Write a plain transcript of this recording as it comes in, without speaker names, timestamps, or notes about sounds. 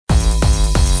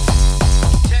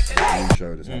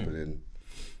show that's happening.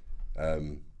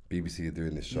 BBC are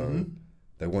doing this show.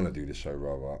 They want to do this show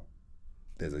rather.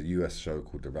 There's a US show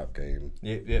called The Rap Game.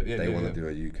 They want to do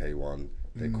a UK one.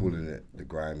 They're calling it the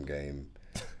Grime Game.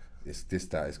 It's this,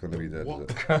 that. It's going to be the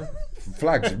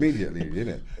flags immediately,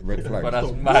 innit? Red flags. But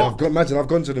that's mad. Imagine I've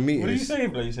gone to the meeting. What did you say,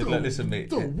 bro? You said, like, listen,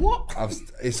 mate. What?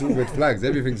 It's all red flags.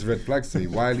 Everything's red flags to me.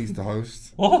 Wiley's the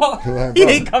host. What? Like, He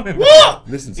ain't coming. What?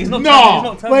 Listen to He's me.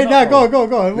 not. Wait, no, go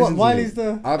on. What? Wiley's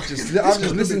the. the. I've just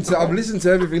listened to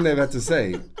everything they've had to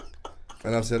say,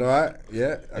 and I've said, all right,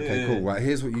 yeah, okay, cool. Right,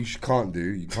 here's what you can't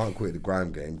do. You can't quit the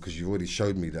Grime Game because you've already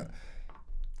showed me that.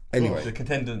 Anyway, the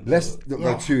contendant. Let's not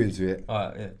go too into it.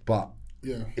 Alright, yeah. But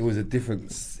it was a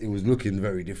difference. It was looking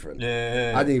very different.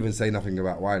 Yeah. I didn't even say nothing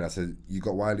about Wiley. I said, you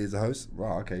got Wiley as a host?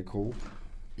 Right, okay, cool.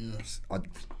 Yeah.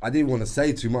 I didn't want to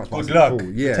say too much. But Good luck.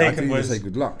 Cool. Yeah, I didn't even say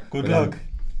good luck. Good luck.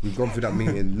 We've gone through that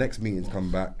meeting. Next meeting's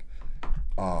come back.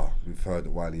 We've heard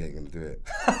that Wiley ain't going to do it.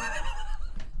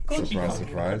 Surprise,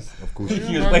 surprise. Of course,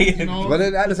 he was waiting. But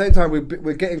then at the same time,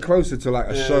 we're getting closer to like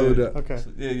a show that.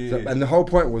 Okay. So, and the whole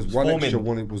point was one extra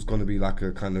one was going to be like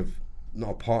a kind of not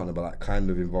a partner, but like kind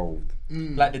of involved.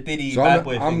 Like the Diddy Bad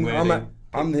Boy thing where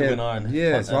I'm here.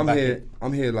 Yeah, so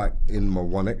I'm here like in my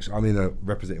one extra. I'm in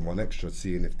representing one extra,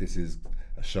 seeing if this is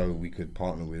a show we could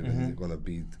partner with, and is it going to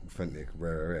be authentic,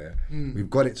 rare. We've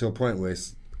got it to a point where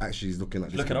it's actually looking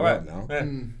like this could work now.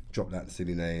 Drop that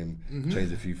silly name,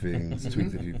 change a few things,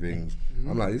 tweak a few things.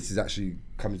 I'm like, this is actually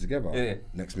coming together.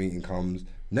 Next meeting comes.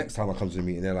 Next time I come to the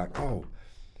meeting, they're like, oh,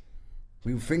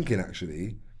 we were thinking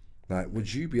actually, like,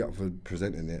 would you be up for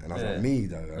presenting it? And I was like, me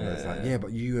though. And I was like, yeah,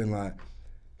 but you and like,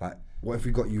 what if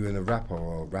we got you and a rapper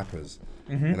or rappers?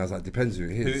 And I was like, depends who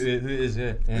it is. Who it is,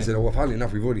 yeah. He said, well, funnily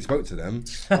enough, we've already spoke to them.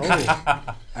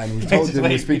 And we told them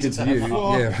we're speaking to you. We've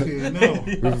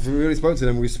already spoke to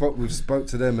them. We've spoke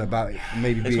to them about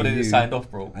maybe being you. Signed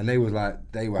off, bro. And they was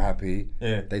like, they were happy.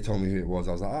 Yeah. They told me who it was.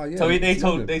 I was like, oh yeah. So they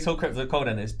told Krept and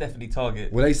Konan it's definitely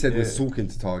Target. Well, they said we're talking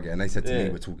to Target, and they said to me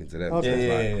we're talking to them.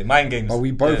 Yeah. Mind games. But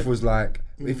we both was like,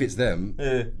 if it's them,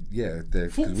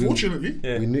 fortunately,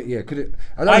 we knew, could it?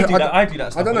 I do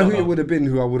that. I don't know who it would have been.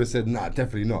 Who I would have said, nah,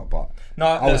 definitely not. But no,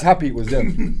 I was happy it was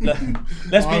them.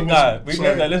 Let's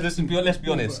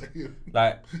be honest.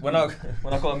 Like when I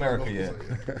got America,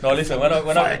 No, listen. When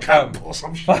I or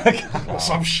some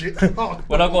shit.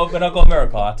 When I got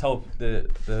America, I told the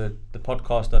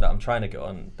podcaster that I'm trying to get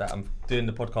on that I'm doing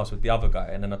the podcast with the other guy,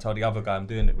 and then I told the other guy I'm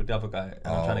doing it with the other guy, and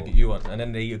I'm trying to get you on, and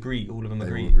then they agree. All of them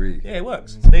agree. Yeah, it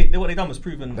works. So what they done was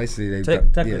proven. Basically, so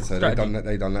they done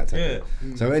that.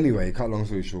 Technique. So anyway, cut long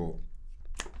story short,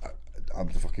 I'm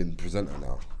the fucking presenter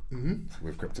now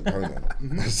with Krept and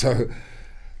Konan. So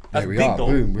there we are.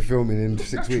 Boom, we're filming in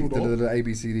 6 weeks.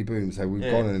 ABCD boom. So we've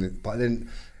gone and but then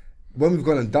when we've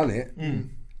gone and done it,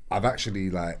 I've actually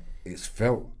like it's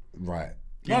felt right.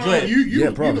 Bro,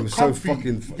 it was so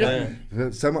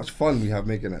fucking so much fun we have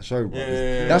making that show, bro.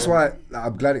 That's why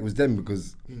I'm glad it was them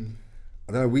because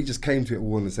I don't know, we just came to it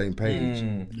all on the same page.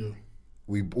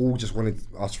 We all just wanted,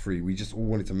 us three, we just all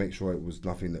wanted to make sure it was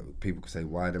nothing that people could say,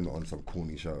 why are they not on some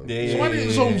corny show? So why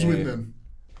didn't Zones win then?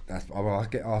 I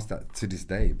get asked that to this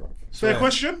day, bro. Fair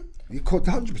question? You caught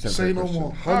 100% fair question.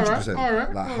 More. 100%. All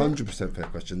right. Like 100% fair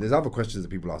question. There's other questions that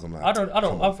people ask. I'm like,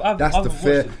 that's the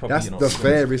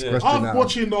fairest question. I'm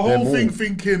watching the whole thing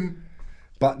thinking.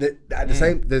 But at the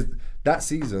same, that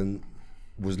season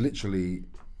was literally,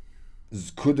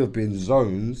 could have been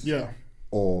Zones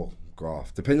or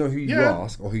Graph. Depending on who you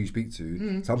ask or who you speak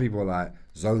to, some people are like,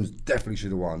 Zones definitely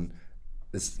should have won.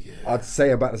 I'd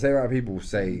say about the same amount of people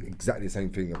say exactly the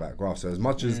same thing about Graph. So as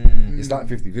much as it's like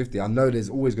 50-50, I know there's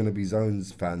always going to be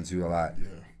Zones fans who are like,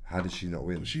 how did she not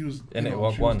win? She was, and it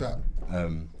won.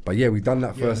 But yeah, we've done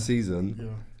that first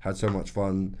season, had so much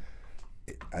fun,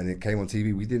 and it came on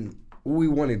TV. All we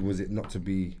wanted was it not to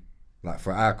be like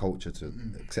for our culture to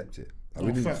accept it.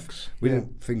 Like, we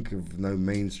didn't think of no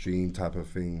mainstream type of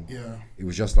thing. It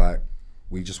was just like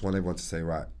we just want everyone to say,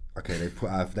 right, okay,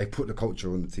 they put the culture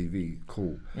on the TV,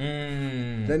 cool.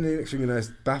 Then the next thing you know,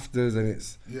 it's BAFTAs and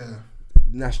it's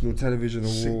National Television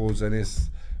Awards and it's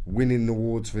winning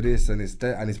awards for this and it's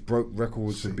broke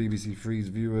records for BBC Three's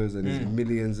viewers and it's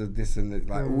millions of this and it,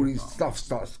 like all these stuff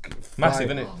starts massive,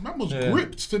 innit? Man was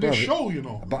gripped to this show, you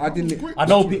know. But I didn't. I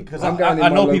know because I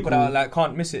know people that like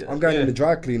can't miss it. I'm going in the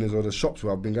dry cleaners or the shops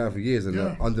where I've been going for years and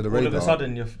under the radar. All of a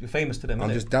sudden you're famous to them.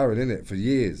 I'm just Darren in it for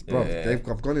years, bro.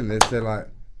 I've gone in there. They're like,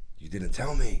 you didn't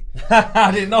tell me.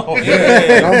 I didn't know. I'm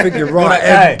thinking,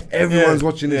 right, everyone's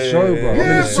watching this show, bro. I'm in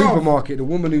the supermarket. The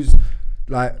woman who's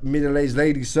like middle-aged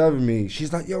lady serving me,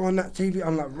 she's like, you're on that TV.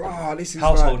 I'm like, rah, this is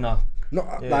household like, now.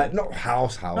 not like not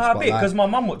house. No, but because my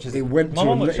mum watches it. It went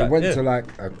to like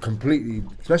a completely,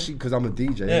 especially because I'm a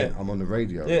DJ. Yeah. I'm on the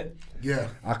radio. Yeah.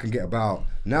 I can get about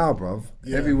now, bruv.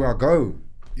 Everywhere I go,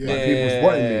 people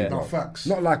spotting me. No facts.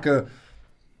 Not like a.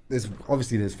 There's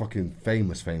fucking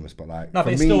famous, but like no,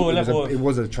 for but me, it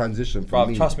was a transition for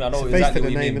me. Trust me, I know exactly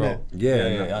what you mean, bro.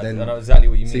 Yeah, I know exactly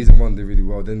what you mean. Season 1 did really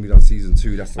well. Then we done season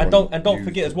 2. That's the and don't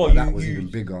forget as well. That was even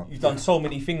bigger. You've done so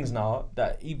many things now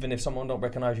that even if someone don't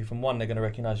recognize you from one, they're gonna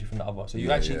recognize you from the other. So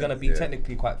you're actually gonna be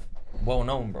technically quite well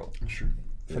known, bro. True.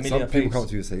 Some people come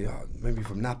to you and say, oh, maybe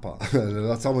from Napa.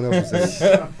 Someone else will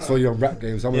say, saw you on Rap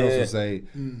Game. Someone else will say.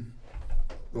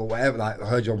 Or whatever, like I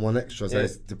heard you on One Extra, so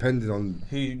it's depending on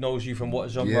who knows you from what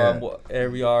genre and what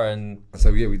area and so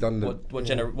we done the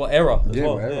what era as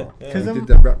well. What era. We did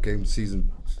the Rap Game season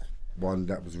 1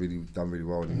 that was done really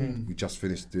well, and we just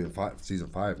finished doing season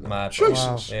 5 now. Mad,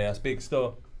 wow. Yeah, that's big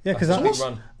still. Yeah, because that's a big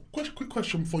run. Quick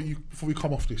question for you before we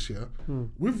come off this.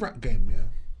 With Rap Game,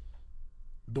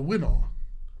 the winner,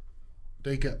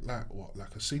 they get like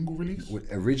a single release.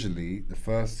 Originally, the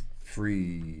first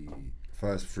three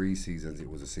seasons, it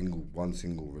was one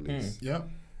single release. Yeah.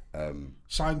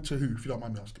 Signed to who, if you don't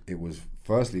mind me asking? It was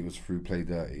through Play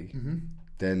Dirty.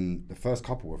 Then the first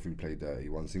couple were through Play Dirty,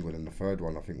 one single. Then the third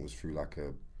one, I think, was through like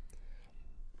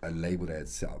a label they had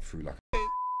set up through like